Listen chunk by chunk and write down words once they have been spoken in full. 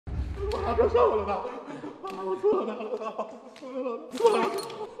别笑了吧！我错了，错了，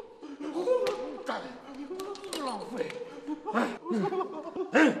干，浪费！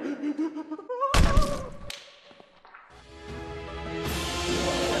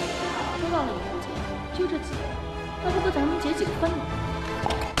收到了以后钱，就这几个，要不和咱们姐几个分了？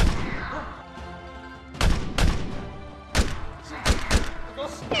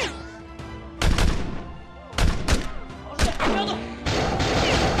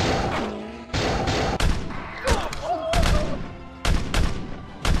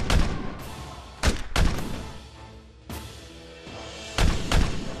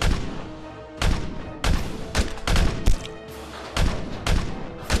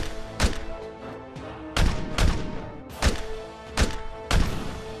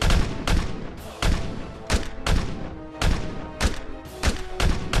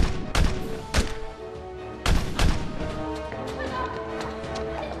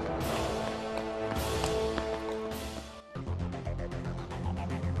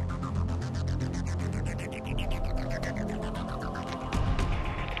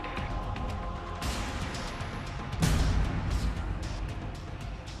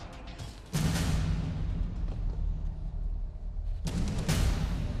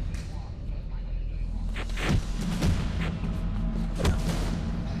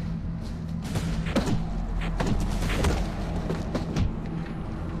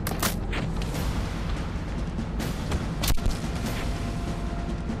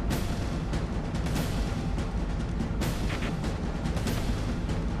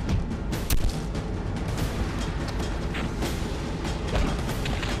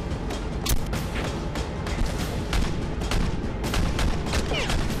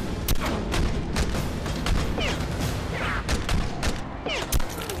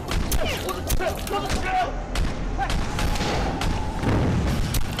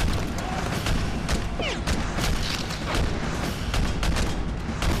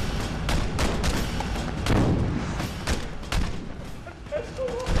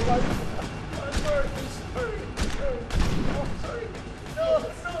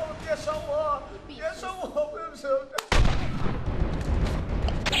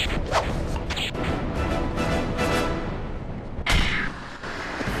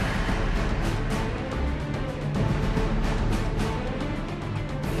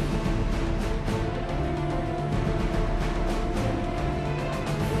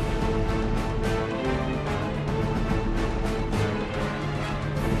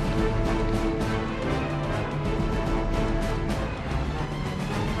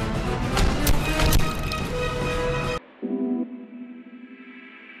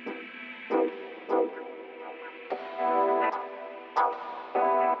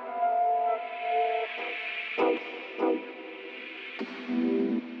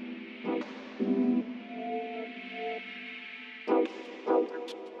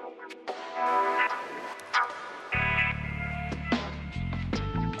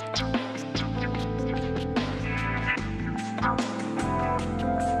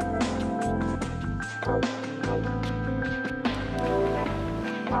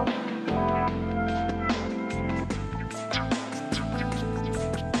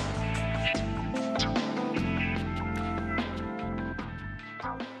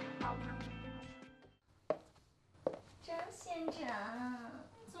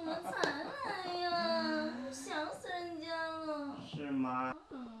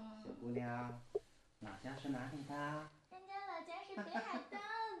 是哪里的？人家老家是北海道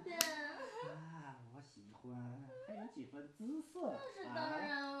的。啊，我喜欢，还有几分姿色。那是当然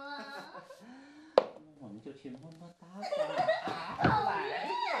了。我们就去么么哒吧。讨厌！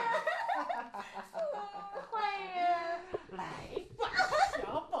坏人！来吧，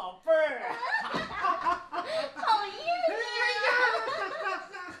小宝贝儿。讨厌你！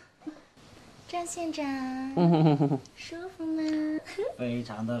张县长，舒服吗？非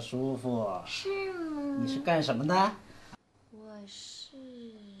常的舒服。是吗？你是干什么的？我是……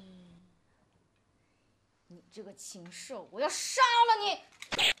你这个禽兽，我要杀了你！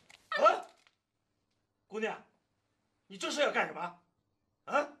啊！姑娘，你这是要干什么？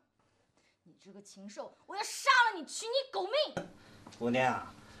啊！你这个禽兽，我要杀了你，取你狗命！姑娘，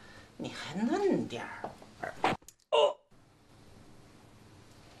你还嫩点儿。哦，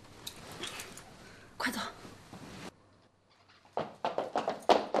快走！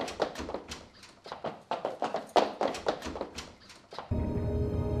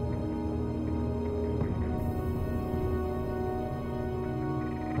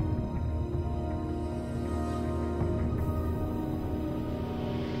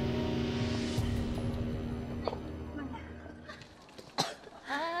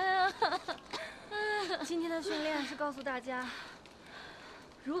的训练是告诉大家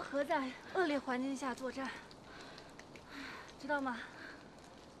如何在恶劣环境下作战，知道吗？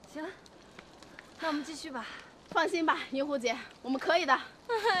行，那我们继续吧。放心吧，银狐姐，我们可以的。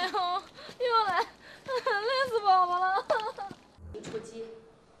哎呦，又来，累死宝宝了。你出击，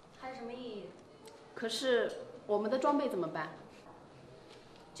还有什么意义？可是我们的装备怎么办？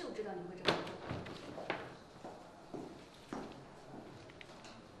就知道你会这么做。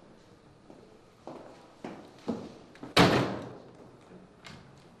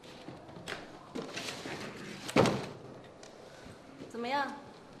 怎么样？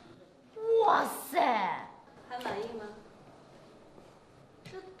哇塞，还满意吗？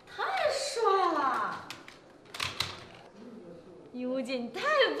这太帅了！优姐，你太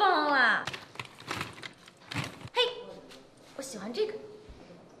棒了！嘿，我喜欢这个。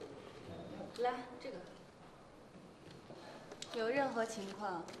来，这个。有任何情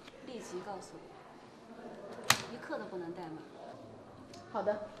况立即告诉我，一刻都不能怠慢。好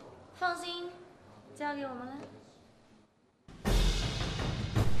的，放心，交给我们了。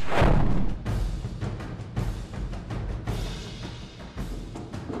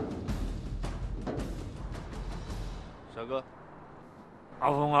 小哥，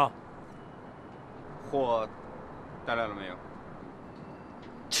阿峰啊，货带来了没有？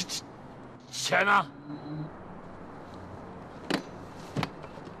钱呢？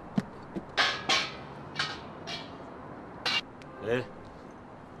哎，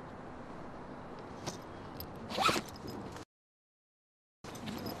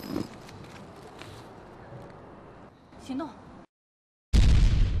行动！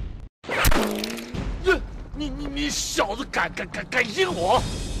你小子敢阴我！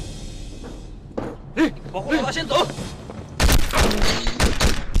哎，保护好他先走。